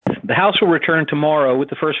The House will return tomorrow with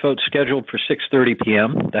the first vote scheduled for 6:30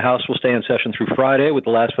 p.m. The House will stay in session through Friday with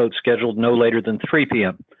the last vote scheduled no later than 3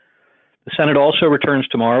 p.m. The Senate also returns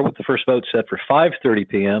tomorrow with the first vote set for 5:30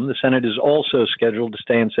 p.m. The Senate is also scheduled to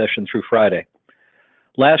stay in session through Friday.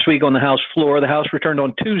 Last week on the House floor, the House returned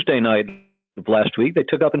on Tuesday night of last week. They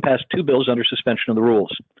took up and passed two bills under suspension of the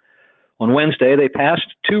rules. On Wednesday, they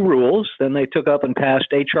passed two rules. Then they took up and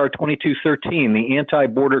passed H.R. 2213, the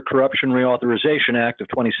Anti-Border Corruption Reauthorization Act of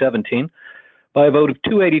 2017, by a vote of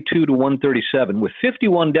 282 to 137, with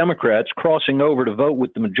 51 Democrats crossing over to vote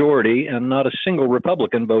with the majority and not a single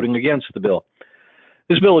Republican voting against the bill.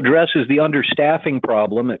 This bill addresses the understaffing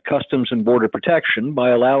problem at Customs and Border Protection by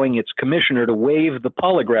allowing its commissioner to waive the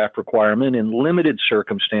polygraph requirement in limited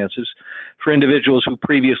circumstances for individuals who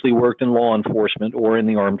previously worked in law enforcement or in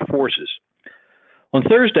the armed forces. On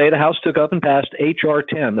Thursday, the House took up and passed H.R.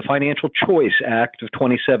 10, the Financial Choice Act of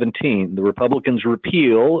 2017, the Republicans'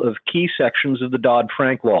 repeal of key sections of the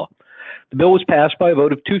Dodd-Frank law. The bill was passed by a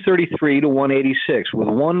vote of 233 to 186, with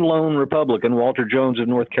one lone Republican, Walter Jones of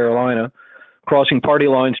North Carolina, crossing party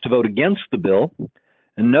lines to vote against the bill,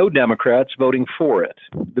 and no Democrats voting for it.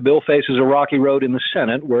 The bill faces a rocky road in the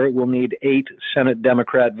Senate, where it will need 8 Senate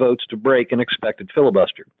Democrat votes to break an expected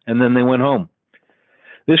filibuster. And then they went home.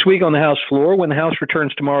 This week on the House floor, when the House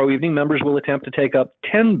returns tomorrow evening, members will attempt to take up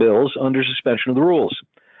 10 bills under suspension of the rules.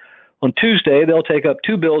 On Tuesday, they'll take up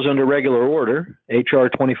 2 bills under regular order, H.R.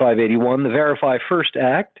 2581, the Verify First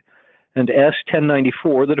Act, and S.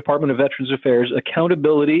 1094, the Department of Veterans Affairs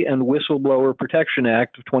Accountability and Whistleblower Protection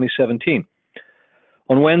Act of 2017.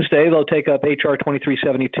 On Wednesday, they'll take up H.R.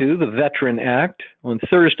 2372, the Veteran Act. On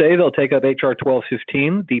Thursday, they'll take up H.R.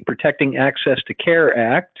 1215, the Protecting Access to Care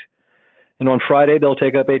Act. And on Friday, they'll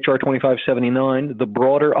take up H.R. 2579, the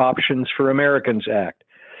Broader Options for Americans Act.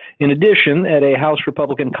 In addition, at a House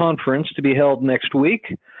Republican conference to be held next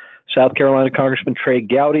week, South Carolina Congressman Trey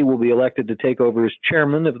Gowdy will be elected to take over as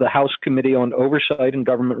chairman of the House Committee on Oversight and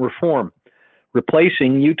Government Reform,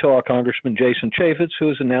 replacing Utah Congressman Jason Chaffetz, who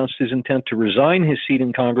has announced his intent to resign his seat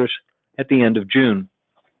in Congress at the end of June.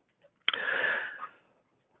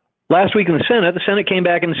 Last week in the Senate came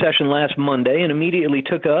back in session last Monday and immediately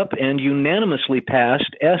took up and unanimously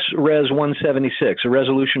passed S-Res 176, a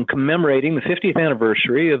resolution commemorating the 50th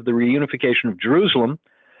anniversary of the reunification of Jerusalem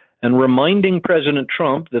and reminding President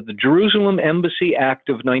Trump that the Jerusalem Embassy Act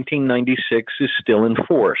of 1996 is still in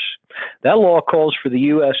force. That law calls for the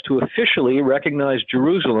U.S. to officially recognize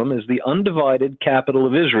Jerusalem as the undivided capital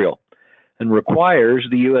of Israel and requires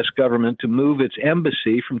the U.S. government to move its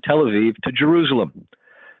embassy from Tel Aviv to Jerusalem.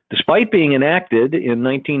 Despite being enacted in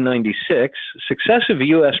 1996, successive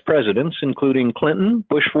U.S. presidents, including Clinton,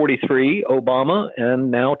 Bush 43, Obama,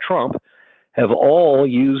 and now Trump, have all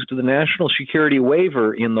used the national security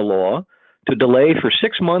waiver in the law to delay for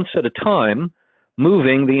 6 months at a time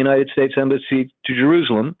moving the United States Embassy to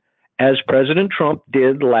Jerusalem, as President Trump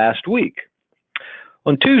did last week.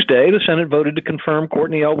 On Tuesday, the Senate voted to confirm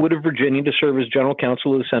Courtney Elwood of Virginia to serve as General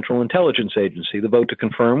Counsel of the Central Intelligence Agency. The vote to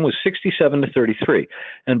confirm was 67 to 33,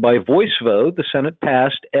 and by voice vote, the Senate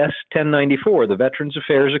passed S. 1094, the Veterans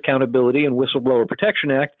Affairs Accountability and Whistleblower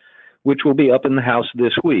Protection Act, which will be up in the House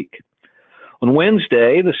this week. On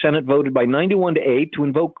Wednesday, the Senate voted by 91 to 8 to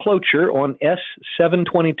invoke cloture on S.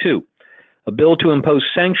 722, a bill to impose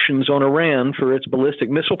sanctions on Iran for its ballistic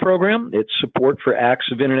missile program, its support for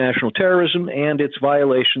acts of international terrorism, and its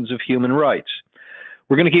violations of human rights.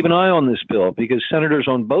 We're going to keep an eye on this bill because senators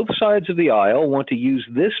on both sides of the aisle want to use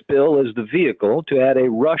this bill as the vehicle to add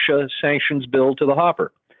a Russia sanctions bill to the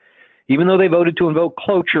hopper. Even though they voted to invoke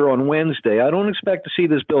cloture on Wednesday, I don't expect to see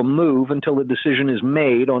this bill move until a decision is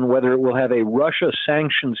made on whether it will have a Russia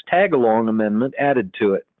sanctions tag-along amendment added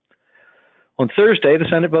to it. On Thursday, the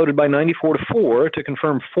Senate voted by 94 to 4 to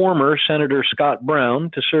confirm former Senator Scott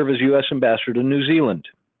Brown to serve as U.S. Ambassador to New Zealand.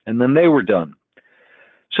 And then they were done.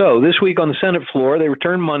 So this week on the Senate floor, they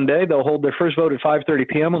return Monday. They'll hold their first vote at 5:30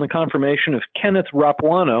 p.m. on the confirmation of Kenneth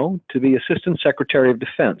Rapuano to the Assistant Secretary of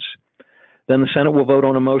Defense. Then the Senate will vote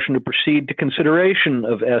on a motion to proceed to consideration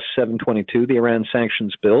of S-722, the Iran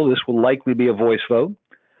sanctions bill. This will likely be a voice vote.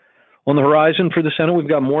 On the horizon for the Senate, we've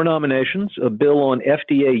got more nominations, a bill on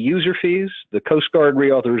FDA user fees, the Coast Guard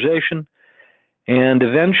reauthorization, and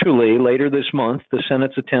eventually, later this month, the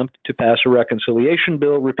Senate's attempt to pass a reconciliation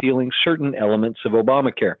bill repealing certain elements of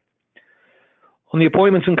Obamacare. On the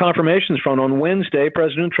appointments and confirmations front, on Wednesday,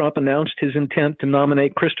 President Trump announced his intent to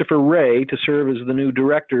nominate Christopher Wray to serve as the new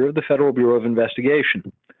director of the Federal Bureau of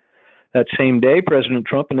Investigation. That same day, President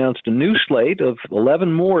Trump announced a new slate of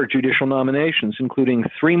 11 more judicial nominations, including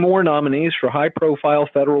 3 more nominees for high-profile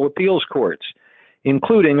federal appeals courts,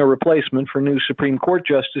 including a replacement for new Supreme Court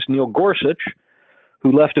Justice Neil Gorsuch,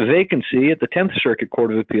 who left a vacancy at the 10th Circuit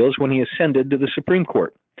Court of Appeals when he ascended to the Supreme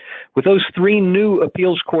Court. With those 3 new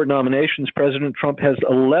appeals court nominations, President Trump has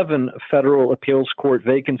 11 federal appeals court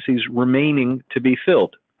vacancies remaining to be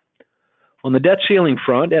filled. On the debt ceiling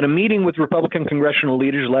front, at a meeting with Republican congressional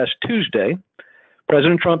leaders last Tuesday,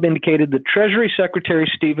 President Trump indicated that Treasury Secretary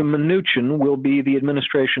Steven Mnuchin will be the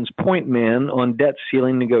administration's point man on debt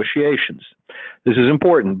ceiling negotiations. This is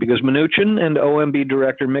important because Mnuchin and OMB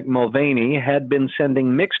Director Mick Mulvaney had been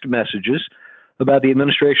sending mixed messages about the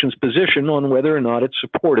administration's position on whether or not it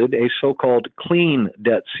supported a so-called clean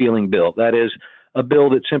debt ceiling bill. That is, a bill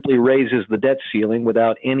that simply raises the debt ceiling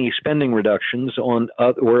without any spending reductions on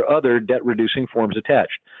or other debt-reducing forms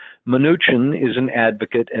attached. Mnuchin is an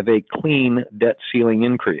advocate of a clean debt ceiling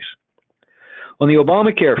increase. On the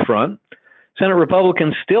Obamacare front, Senate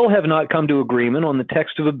Republicans still have not come to agreement on the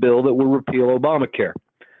text of a bill that will repeal Obamacare.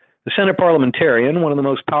 The Senate parliamentarian, one of the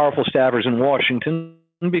most powerful staffers in Washington,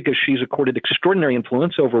 because she's accorded extraordinary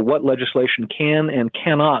influence over what legislation can and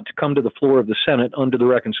cannot come to the floor of the Senate under the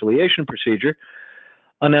reconciliation procedure,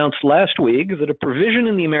 announced last week that a provision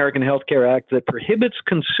in the American Health Care Act that prohibits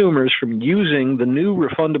consumers from using the new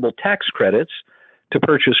refundable tax credits to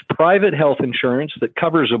purchase private health insurance that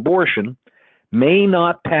covers abortion may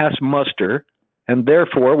not pass muster and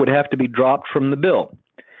therefore would have to be dropped from the bill.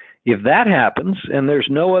 If that happens and there's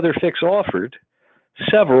no other fix offered,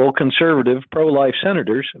 several conservative pro-life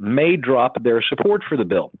senators may drop their support for the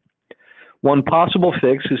bill. One possible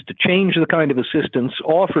fix is to change the kind of assistance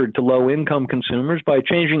offered to low-income consumers by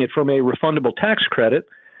changing it from a refundable tax credit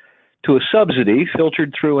to a subsidy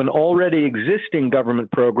filtered through an already existing government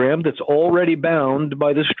program that's already bound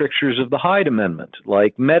by the strictures of the Hyde Amendment,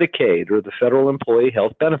 like Medicaid or the Federal Employee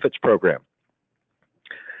Health Benefits Program.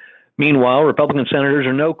 Meanwhile, Republican senators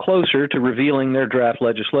are no closer to revealing their draft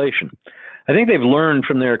legislation. I think they've learned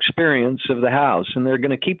from their experience of the House, and they're going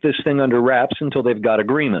to keep this thing under wraps until they've got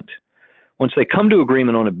agreement. Once they come to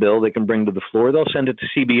agreement on a bill they can bring to the floor, they'll send it to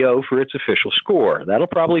CBO for its official score. That'll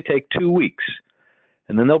probably take 2 weeks.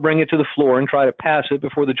 And then they'll bring it to the floor and try to pass it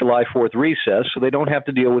before the July 4th recess so they don't have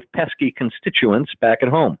to deal with pesky constituents back at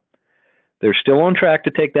home. They're still on track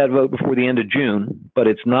to take that vote before the end of June, but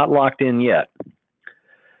it's not locked in yet.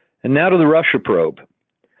 And now to the Russia probe.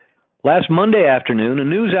 Last Monday afternoon, a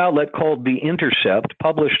news outlet called The Intercept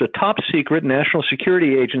published a top-secret National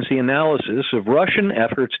Security Agency analysis of Russian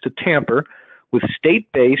efforts to tamper with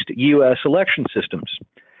state-based U.S. election systems.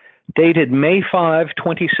 Dated May 5,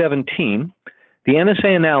 2017, the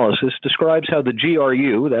NSA analysis describes how the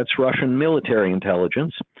GRU, that's Russian military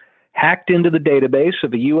intelligence, hacked into the database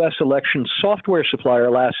of a U.S. election software supplier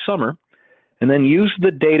last summer and then used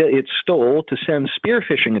the data it stole to send spear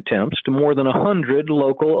phishing attempts to more than 100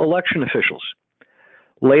 local election officials.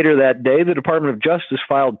 Later that day, the Department of Justice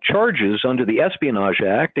filed charges under the Espionage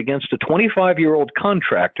Act against a 25-year-old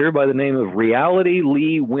contractor by the name of Reality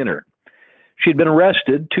Lee Winner. She'd been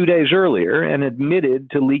arrested 2 days earlier and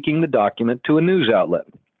admitted to leaking the document to a news outlet.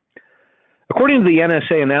 According to the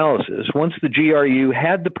NSA analysis, once the GRU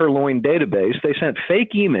had the purloined database, they sent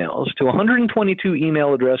fake emails to 122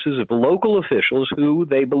 email addresses of local officials who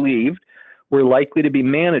they believed were likely to be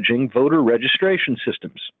managing voter registration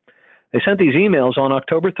systems. They sent these emails on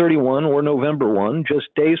October 31 or November 1,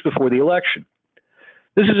 just days before the election.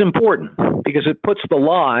 This is important because it puts the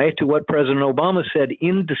lie to what President Obama said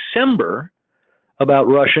in December about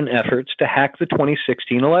Russian efforts to hack the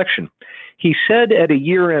 2016 election. He said at a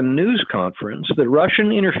year-end news conference that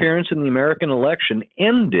Russian interference in the American election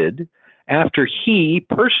ended after he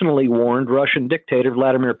personally warned Russian dictator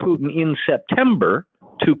Vladimir Putin in September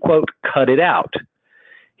to, quote, cut it out.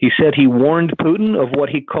 He said he warned Putin of what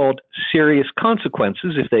he called serious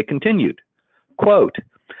consequences if they continued. Quote,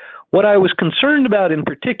 what I was concerned about in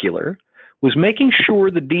particular was making sure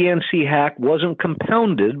the DNC hack wasn't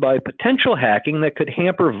compounded by potential hacking that could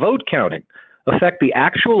hamper vote counting, affect the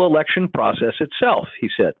actual election process itself, he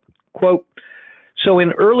said. Quote, so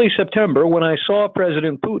in early September, when I saw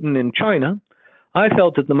President Putin in China, I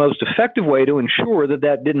felt that the most effective way to ensure that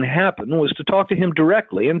that didn't happen was to talk to him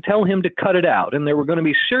directly and tell him to cut it out, and there were going to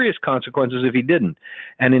be serious consequences if he didn't.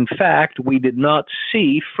 And in fact, we did not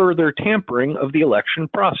see further tampering of the election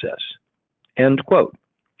process. End quote.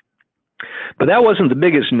 But that wasn't the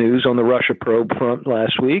biggest news on the Russia probe front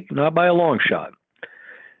last week, not by a long shot.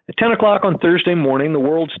 At 10 o'clock on Thursday morning, the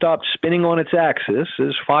world stopped spinning on its axis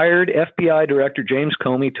as fired FBI Director James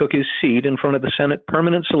Comey took his seat in front of the Senate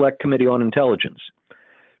Permanent Select Committee on Intelligence.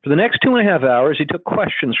 For the next 2.5 hours, he took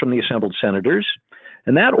questions from the assembled senators,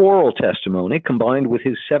 And that oral testimony, combined with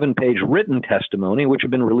his 7-page written testimony, which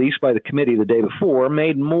had been released by the committee the day before,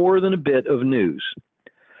 made more than a bit of news.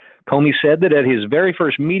 Comey said that at his very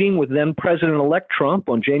first meeting with then-President-elect Trump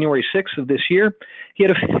on January 6th of this year, he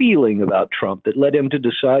had a feeling about Trump that led him to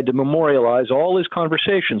decide to memorialize all his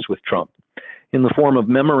conversations with Trump in the form of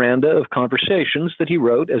memoranda of conversations that he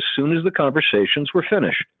wrote as soon as the conversations were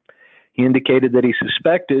finished. He indicated that he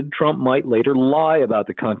suspected Trump might later lie about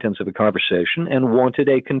the contents of a conversation and wanted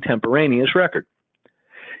a contemporaneous record.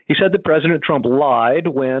 He said that President Trump lied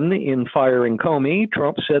when, in firing Comey,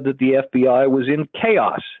 Trump said that the FBI was in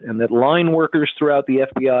chaos and that line workers throughout the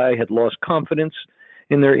FBI had lost confidence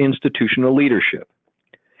in their institutional leadership.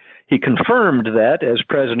 He confirmed that, as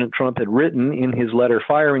President Trump had written in his letter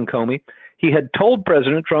firing Comey, he had told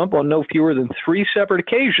President Trump on no fewer than 3 separate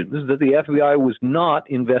occasions that the FBI was not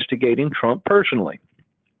investigating Trump personally.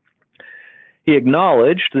 He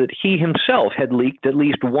acknowledged that he himself had leaked at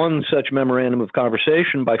least one such memorandum of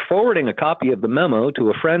conversation by forwarding a copy of the memo to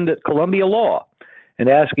a friend at Columbia Law and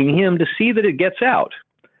asking him to see that it gets out.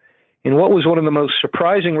 In what was one of the most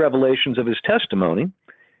surprising revelations of his testimony,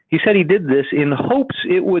 he said he did this in hopes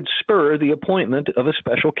it would spur the appointment of a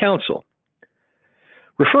special counsel.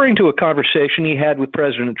 Referring to a conversation he had with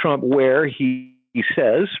President Trump where he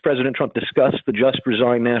says President Trump discussed the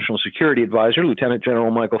just-resigned National Security Advisor, Lieutenant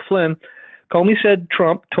General Michael Flynn, Comey said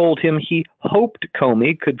Trump told him he hoped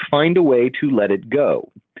Comey could find a way to let it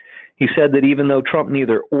go. He said that even though Trump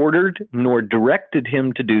neither ordered nor directed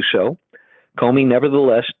him to do so, Comey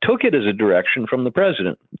nevertheless took it as a direction from the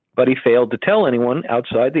president, but he failed to tell anyone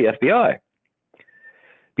outside the FBI.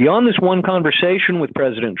 Beyond this one conversation with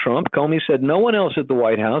President Trump, Comey said no one else at the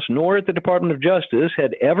White House nor at the Department of Justice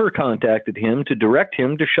had ever contacted him to direct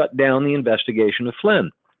him to shut down the investigation of Flynn.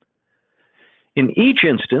 In each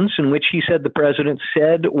instance in which he said the president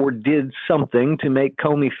said or did something to make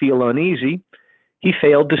Comey feel uneasy, he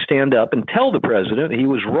failed to stand up and tell the president he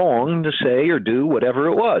was wrong to say or do whatever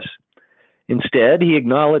it was. Instead, he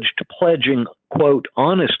acknowledged pledging, quote,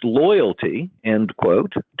 honest loyalty, end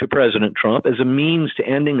quote, to President Trump as a means to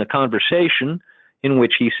ending a conversation in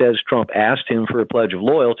which he says Trump asked him for a pledge of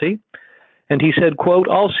loyalty. And he said, quote,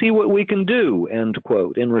 I'll see what we can do, end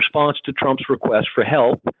quote, in response to Trump's request for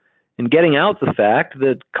help in getting out the fact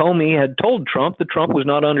that Comey had told Trump that Trump was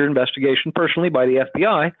not under investigation personally by the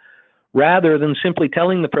FBI, rather than simply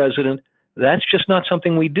telling the president, that's just not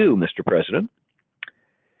something we do, Mr. President.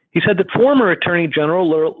 He said that former Attorney General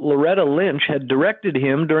Loretta Lynch had directed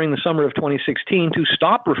him during the summer of 2016 to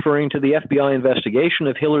stop referring to the FBI investigation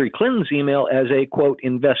of Hillary Clinton's email as a, quote,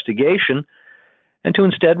 investigation, and to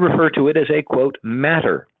instead refer to it as a, quote,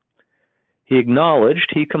 matter. He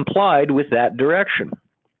acknowledged he complied with that direction.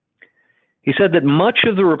 He said that much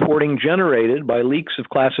of the reporting generated by leaks of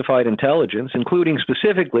classified intelligence, including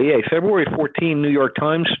specifically a February 14 New York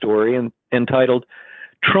Times story entitled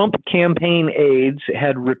Trump campaign aides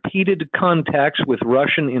had repeated contacts with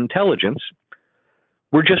Russian intelligence,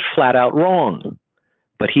 were just flat out wrong.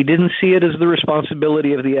 But he didn't see it as the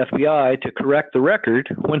responsibility of the FBI to correct the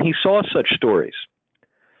record when he saw such stories.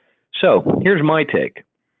 So, here's my take.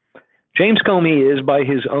 James Comey is, by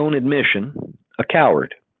his own admission, a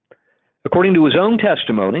coward. According to his own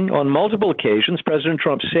testimony, on multiple occasions, President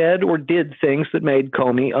Trump said or did things that made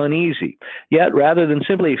Comey uneasy. Yet, rather than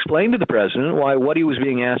simply explain to the president why what he was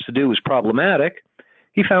being asked to do was problematic,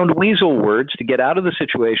 he found weasel words to get out of the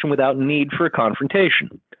situation without need for a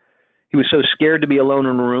confrontation. He was so scared to be alone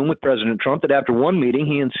in a room with President Trump that after one meeting,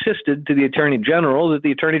 he insisted to the Attorney General that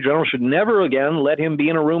the Attorney General should never again let him be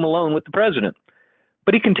in a room alone with the president.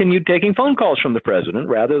 But he continued taking phone calls from the president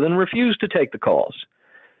rather than refuse to take the calls.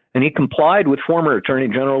 And he complied with former Attorney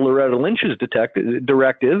General Loretta Lynch's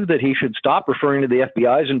directive that he should stop referring to the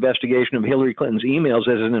FBI's investigation of Hillary Clinton's emails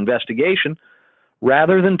as an investigation,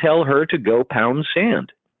 rather than tell her to go pound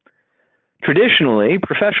sand. Traditionally,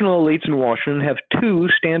 professional elites in Washington have 2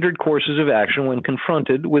 standard courses of action when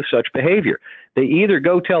confronted with such behavior. They either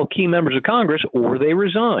go tell key members of Congress or they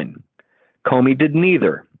resign. Comey did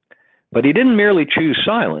neither. But he didn't merely choose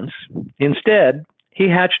silence. Instead, he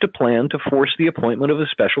hatched a plan to force the appointment of a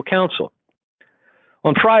special counsel.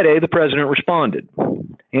 On Friday, the president responded.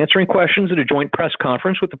 Answering questions at a joint press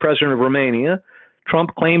conference with the president of Romania,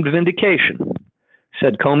 Trump claimed vindication,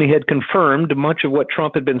 said Comey had confirmed much of what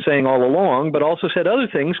Trump had been saying all along, but also said other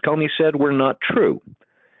things Comey said were not true.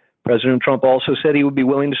 President Trump also said he would be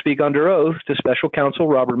willing to speak under oath to special counsel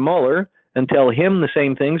Robert Mueller and tell him the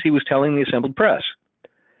same things he was telling the assembled press.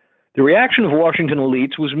 The reaction of Washington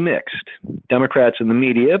elites was mixed. Democrats and the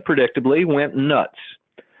media, predictably, went nuts.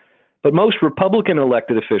 But most Republican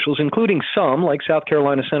elected officials, including some like South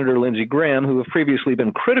Carolina Senator Lindsey Graham, who have previously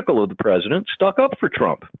been critical of the president, stuck up for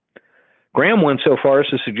Trump. Graham went so far as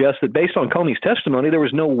to suggest that based on Comey's testimony, there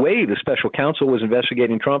was no way the special counsel was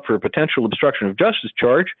investigating Trump for a potential obstruction of justice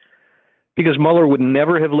charge, because Mueller would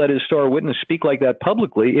never have let his star witness speak like that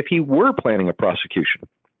publicly if he were planning a prosecution.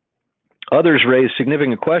 Others raised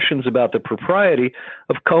significant questions about the propriety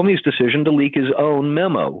of Comey's decision to leak his own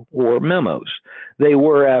memo or memos. They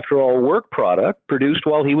were, after all, work product produced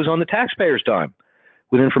while he was on the taxpayer's dime,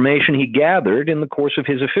 with information he gathered in the course of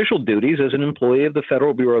his official duties as an employee of the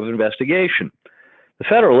Federal Bureau of Investigation. The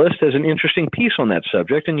Federalist has an interesting piece on that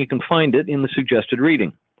subject, and you can find it in the suggested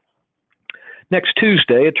reading. Next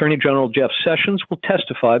Tuesday, Attorney General Jeff Sessions will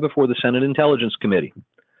testify before the Senate Intelligence Committee.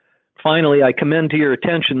 Finally, I commend to your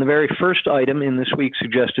attention the very first item in this week's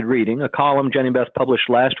suggested reading, a column Jenny Beth published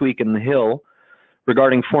last week in The Hill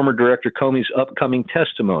regarding former Director Comey's upcoming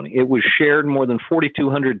testimony. It was shared more than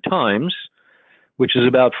 4,200 times, which is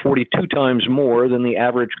about 42 times more than the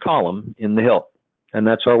average column in The Hill. And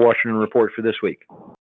that's our Washington Report for this week.